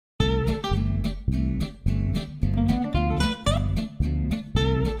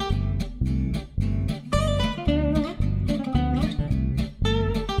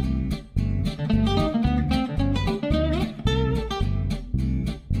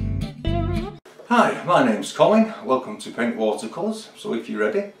Hi, my name's Colin. Welcome to Paint Watercolours. So if you're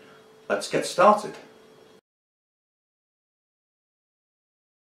ready, let's get started.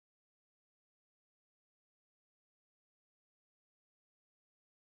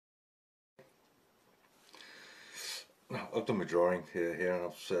 Now, I've done my drawing here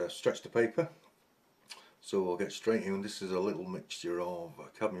and I've stretched the paper. So we'll get straight in. This is a little mixture of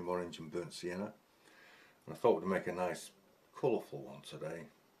cadmium orange and burnt sienna. And I thought we'd make a nice colourful one today.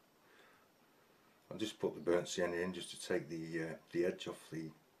 I just put the burnt sienna in just to take the edge off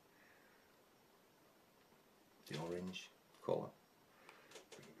the orange colour.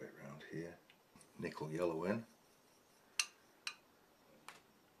 Bring a bit around here. Nickel yellow in.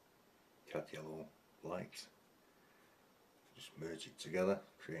 Cad yellow light. Just merge it together,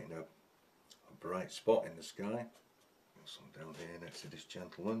 creating a bright spot in the sky. Some down here next to this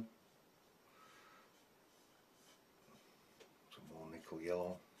gentleman. Some more nickel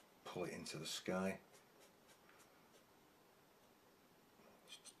yellow. Pull it into the sky.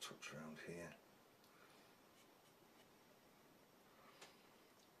 Just a touch around here.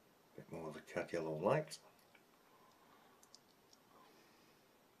 A bit more of the cad yellow light.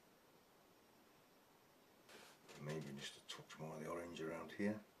 Maybe just a touch more of the orange around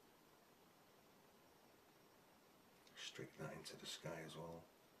here. Streak that into the sky as well.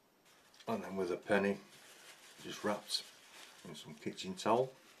 And then with a penny, just wrapped in some kitchen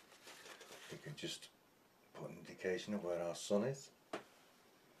towel, we can just put an indication of where our sun is.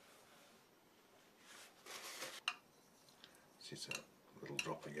 This is a little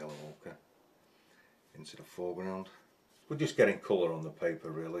drop of yellow ochre into the foreground. We're just getting colour on the paper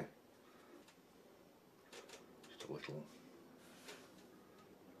really. Just a little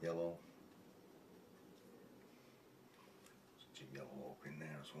yellow. Yellow ochre in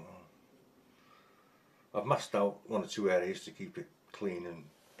there as well. I've masked out one or two areas to keep it clean and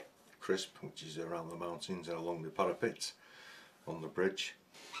crisp, which is around the mountains and along the parapet on the bridge.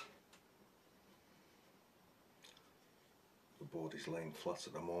 The board is laying flat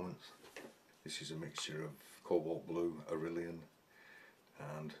at the moment. This is a mixture of cobalt blue, Aurelian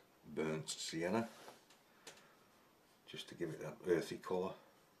and burnt sienna, just to give it that earthy colour.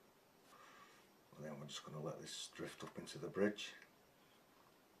 And then we're just going to let this drift up into the bridge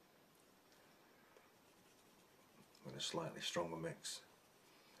with a slightly stronger mix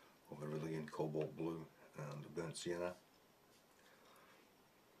of Aurelian, cobalt blue and burnt sienna.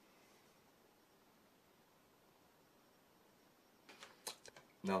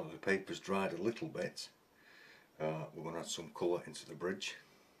 Now that the paper's dried a little bit, we're going to add some colour into the bridge.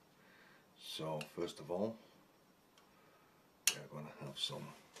 So first of all, we're going to have some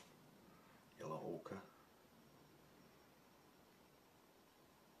yellow ochre.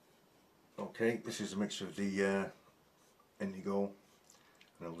 Okay, this is a mixture of the indigo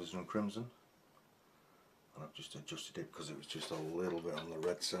and alizarin crimson, and I've just adjusted it because it was just a little bit on the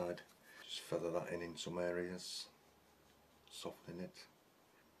red side. Just feather that in some areas, soften it.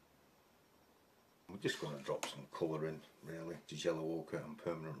 We're just going to drop some colour in really, just yellow ochre and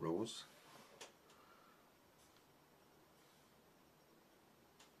permanent rose.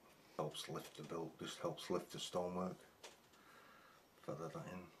 Helps lift the build, just helps lift the stonework. Feather that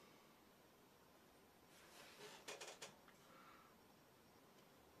in.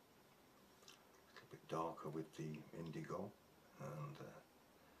 A little bit darker with the indigo and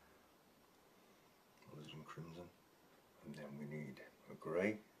alizarin crimson. And then we need a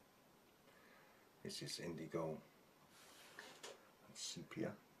grey. This is indigo and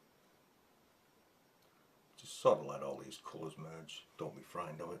sepia. Just sort of let all these colours merge, don't be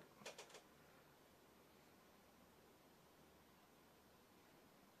frightened of it.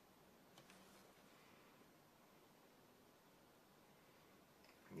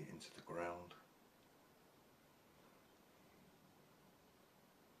 Bring it into the ground.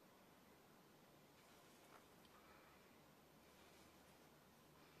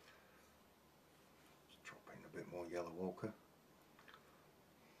 Just drop in a bit more yellow ochre.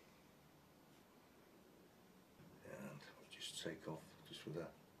 Take off just with a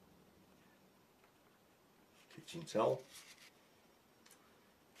kitchen towel,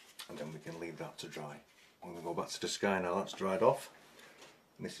 and then we can leave that to dry. I'm going to go back to the sky now. That's dried off,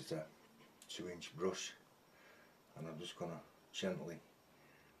 and this is a 2-inch brush, and I'm just going to gently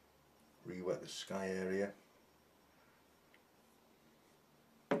re-wet the sky area.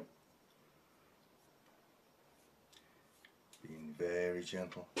 Being very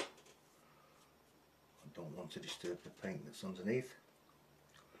gentle. Don't want to disturb the paint that's underneath.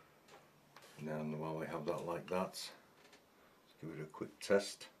 And then while we have that like that, let's give it a quick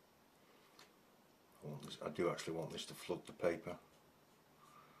test. I do actually want this to flood the paper.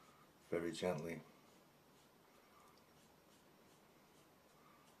 very gently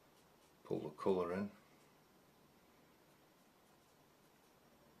pull the colour in,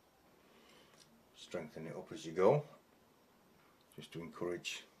 strengthen it up as you go, just to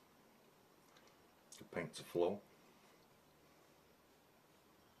encourage the paint to flow.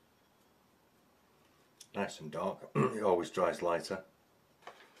 Nice and dark, it always dries lighter,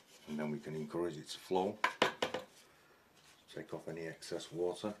 and then we can encourage it to flow. Take off any excess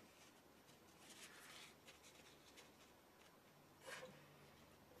water.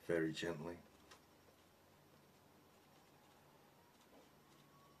 Very gently.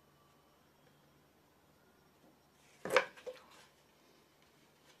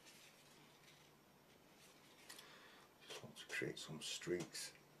 Just want to create some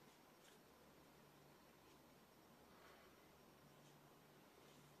streaks.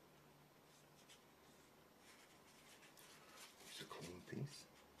 It's a clean piece.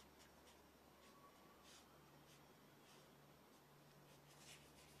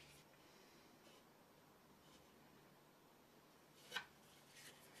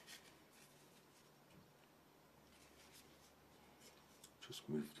 Just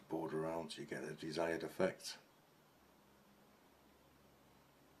move the board around so you get the desired effect.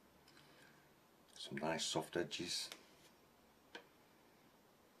 Some nice soft edges.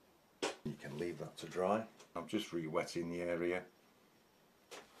 You can leave that to dry. I'm just re-wetting the area.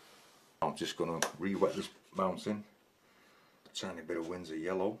 I'm just going to re-wet this mountain. A tiny bit of Windsor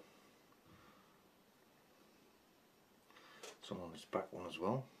yellow. Some on this back one as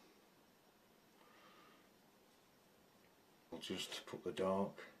well. I'll just put the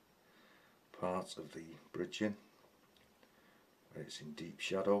dark parts of the bridge in, where it's in deep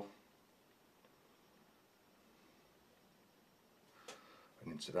shadow.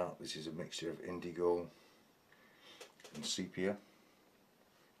 And into that, this is a mixture of indigo and sepia.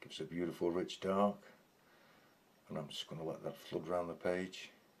 Gives a beautiful rich dark, and I'm just going to let that flood around the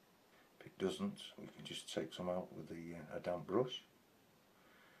page. If it doesn't, we can just take some out with a damp brush,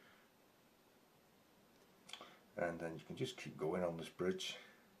 and then you can just keep going on this bridge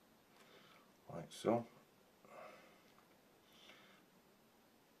like so.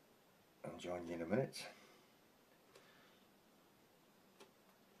 I'll join you in a minute.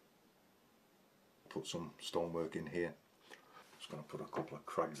 Put some stonework in here. Just going to put a couple of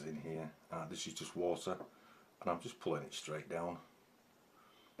crags in here. This is just water, and I'm just pulling it straight down.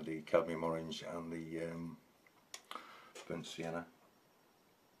 The cadmium orange and the burnt sienna.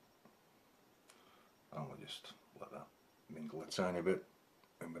 And we'll just let that mingle a tiny bit,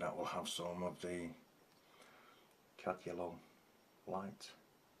 and with that we'll have some of the cad yellow light.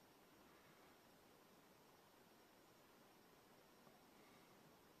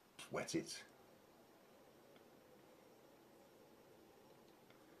 Just wet it.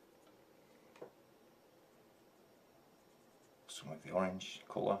 Some of the orange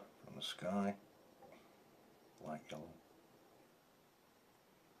colour from the sky, light yellow,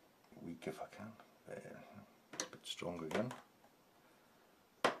 weak if I can, there, a bit strong again.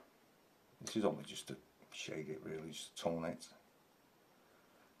 This is only just to shade it really, just to tone it.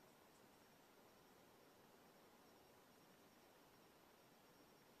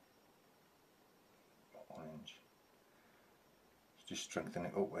 Orange. Just strengthen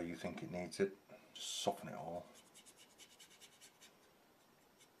it up where you think it needs it, just soften it all.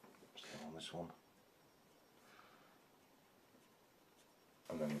 On this one,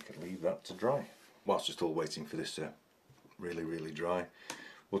 and then we can leave that to dry. Whilst we're still waiting for this to really dry,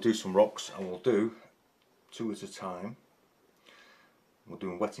 we'll do some rocks, and we'll do 2 at a time. We're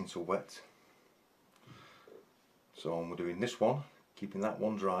doing wetting to wet, so we're doing this one, keeping that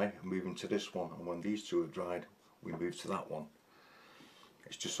one dry and moving to this one, and when these 2 have dried we move to that one.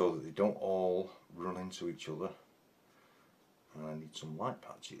 It's just so that they don't all run into each other, and I need some light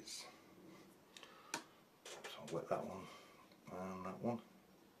patches. I'll wet that one and that one,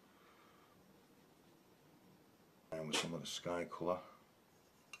 and with some of the sky colour.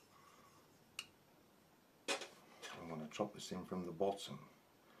 I'm going to drop this in from the bottom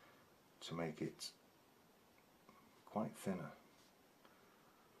to make it quite thinner.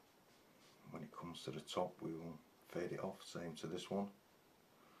 When it comes to the top we will fade it off, same to this one.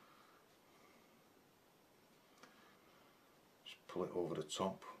 Just pull it over the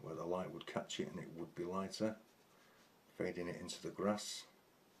top where the light would catch it and it would be lighter. Fading it into the grass.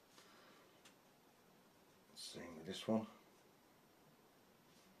 Same with this one.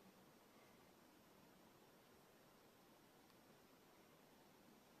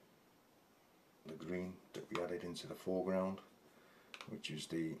 The green that we added into the foreground, which is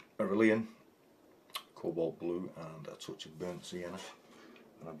the Aurelian, cobalt blue and a touch of burnt sienna.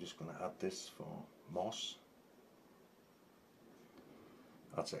 and I'm just going to add this for moss.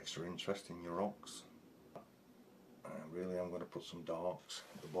 That's extra interest in your rocks. Really, I'm going to put some darks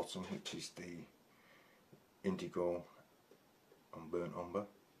at the bottom, which is the indigo and burnt umber,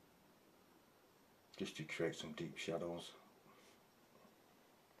 just to create some deep shadows.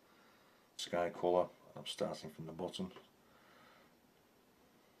 Sky colour, I'm starting from the bottom.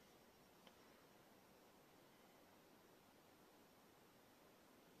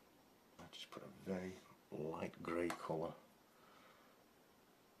 I just put a very light grey colour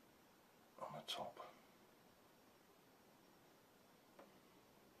on the top.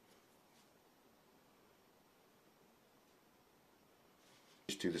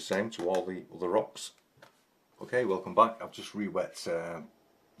 Just do the same to all the other rocks. Okay, welcome back. I've just re-wet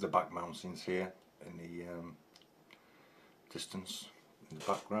the back mountings here in the distance in the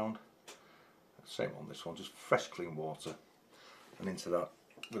background. Same on this one, just fresh clean water, and into that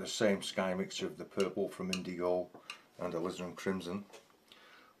with the same sky mixture of the purple from indigo and alizarin crimson.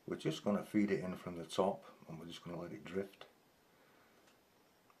 We're just going to feed it in from the top, and we're just going to let it drift.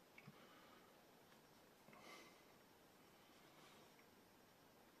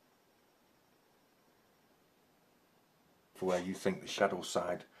 For where you think the shadow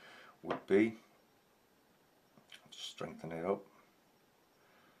side would be, just strengthen it up.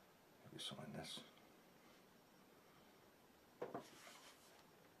 Maybe some in this.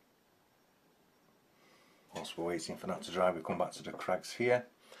 Whilst we're waiting for that to dry, we come back to the crags here,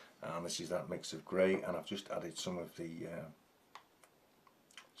 and this is that mix of grey, and I've just added some of the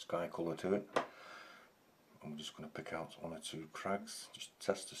sky colour to it. I'm just going to pick out one or two crags, just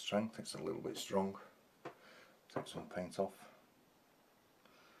test the strength. It's a little bit strong. Take some paint off,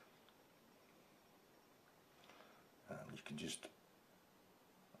 and you can just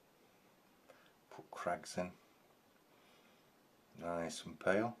put crags in, nice and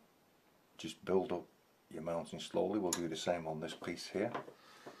pale. Just build up your mountain slowly. We'll do the same on this piece here.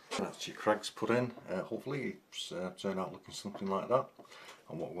 That's your crags put in. Hopefully it's turned out looking something like that.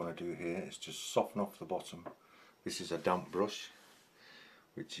 And what we're going to do here is just soften off the bottom. This is a damp brush,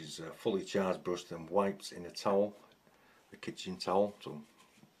 which is a fully charged brush, then wiped in a towel, a kitchen towel, so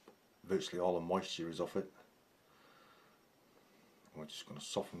virtually all the moisture is off it. We're just going to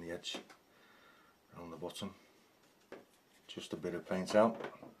soften the edge around the bottom. Just a bit of paint out.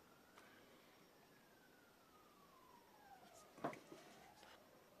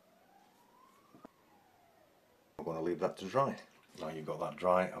 We're going to leave that to dry. Now you've got that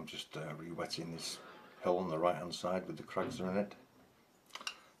dry, I'm just re-wetting this hill on the right hand side with the crags in it.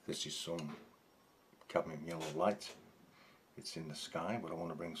 This is some cadmium yellow light. It's in the sky, but I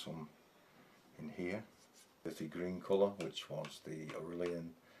want to bring some in here. Earthy green colour, which was the Aurelian,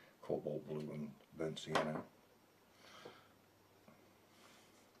 cobalt blue and burnt sienna.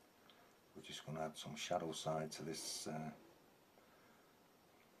 We're just going to add some shadow side to this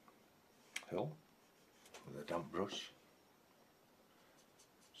hill with a damp brush.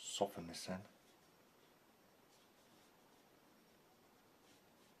 Soften this in.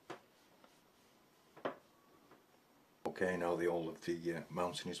 Okay, now all of the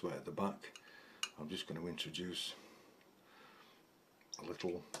mountain is wet at the back, I'm just going to introduce a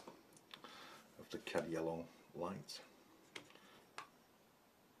little of the cad yellow light.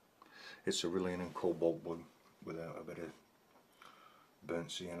 It's Aurelian and cobalt blue with a bit of burnt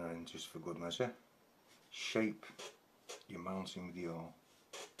sienna in, just for good measure. Shape your mountain with your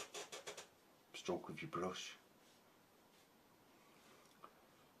stroke of your brush.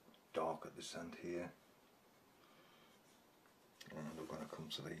 Dark at this end here. And we're going to come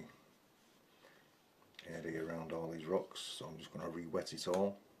to the area around all these rocks, so I'm just going to re-wet it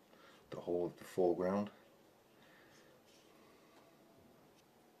all, the whole of the foreground.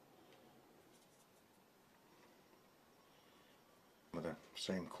 With the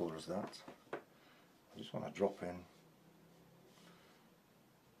same colour as that, I just want to drop in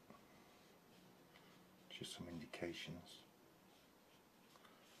just some indications.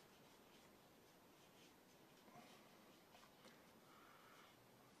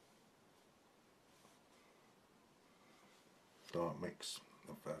 Dark mix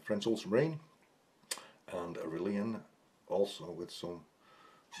of French ultramarine and Aurelian, also with some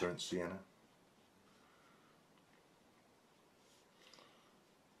burnt sienna.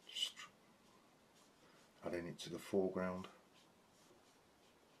 Just adding it to the foreground.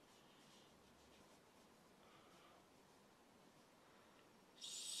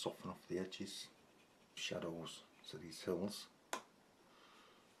 Soften off the edges, shadows to these hills.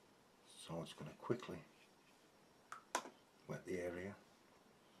 So I'm just going to quickly wet the area.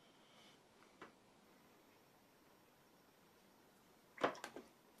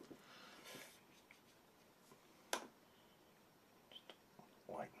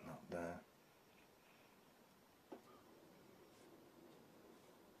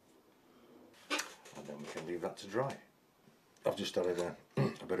 we can leave that to dry. I've just added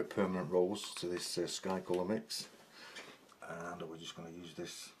a bit of permanent rose to this sky colour mix, and we're just going to use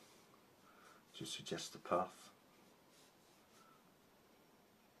this to suggest the path.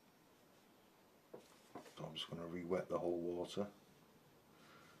 So I'm just going to re-wet the whole water,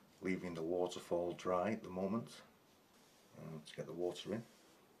 leaving the waterfall dry at the moment. To get the water in,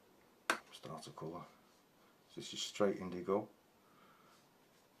 start a colour. So this is straight indigo.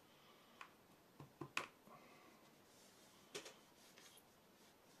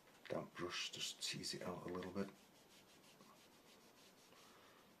 Damp brush, just tease it out a little bit.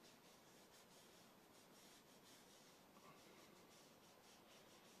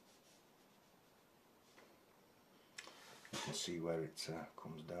 You can see where it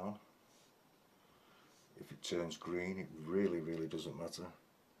comes down. If it turns green, it really doesn't matter.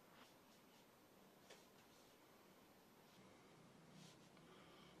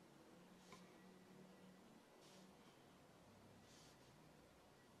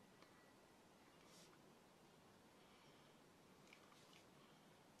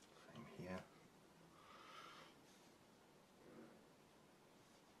 Same here.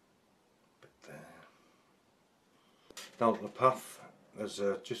 Bit there. Now the path, there's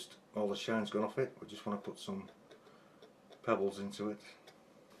just all the shine's gone off it. We just want to put some pebbles into it.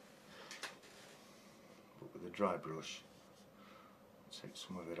 But with a dry brush, take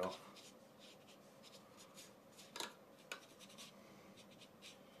some of it off.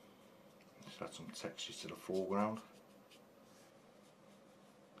 Just add some texture to the foreground.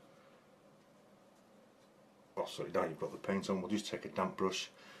 Oh sorry, now you've got the paint on, we'll just take a damp brush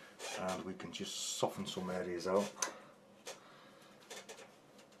and we can just soften some areas out.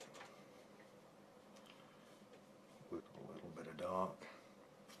 With a little bit of dark.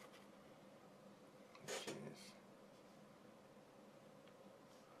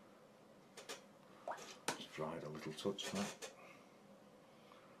 Just dried a little touch now.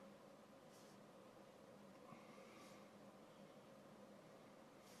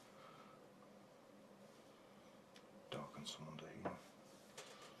 Darken some under here.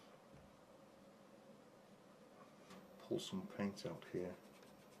 Pull some paint out here.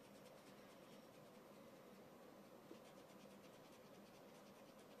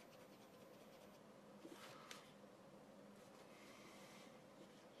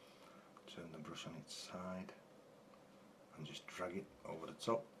 Turn the brush on its side and just drag it over the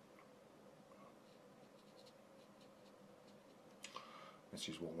top. This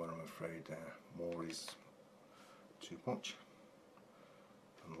is what I'm afraid more is too much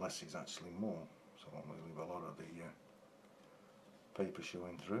and less is actually more, so I'm going to leave a lot of the paper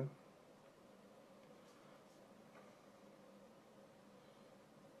showing through.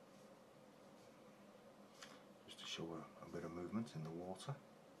 Just to show a bit of movement in the water.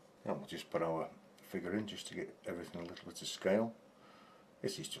 And we'll just put our figure in just to get everything a little bit to scale.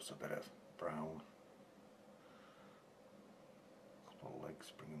 This is just a bit of brown. A couple of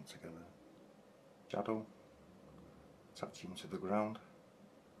legs, bring them together. Shadow, attach him to the ground.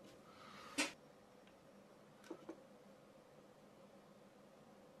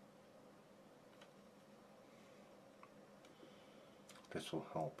 This will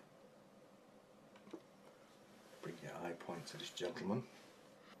help bring your eye point to this gentleman.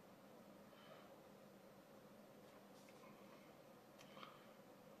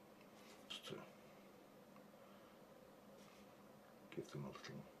 Just to give them a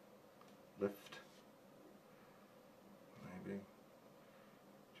little lift, maybe.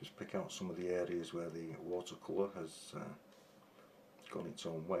 Just pick out some of the areas where the watercolour has gone its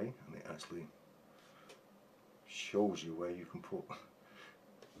own way, and it actually shows you where you can put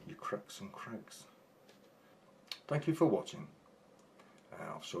your cracks and crags. Thank you for watching.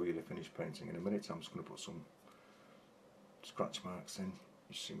 I'll show you the finished painting in a minute. I'm just going to put some scratch marks in.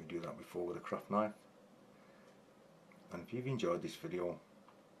 You've seen me do that before with a craft knife. And if you've enjoyed this video,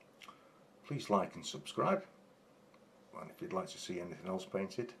 please like and subscribe. And if you'd like to see anything else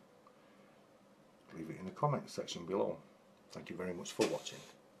painted, leave it in the comment section below. Thank you very much for watching.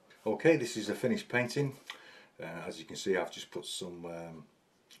 Okay, this is a finished painting. As you can see, I've just put some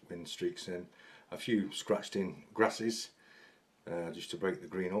wind streaks in, a few scratched in grasses just to break the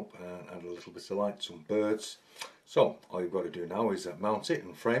green up, and add a little bit of light, some birds. So all you've got to do now is mount it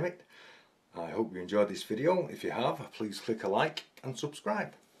and frame it. I hope you enjoyed this video. If you have, please click a like and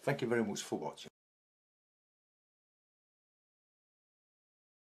subscribe. Thank you very much for watching.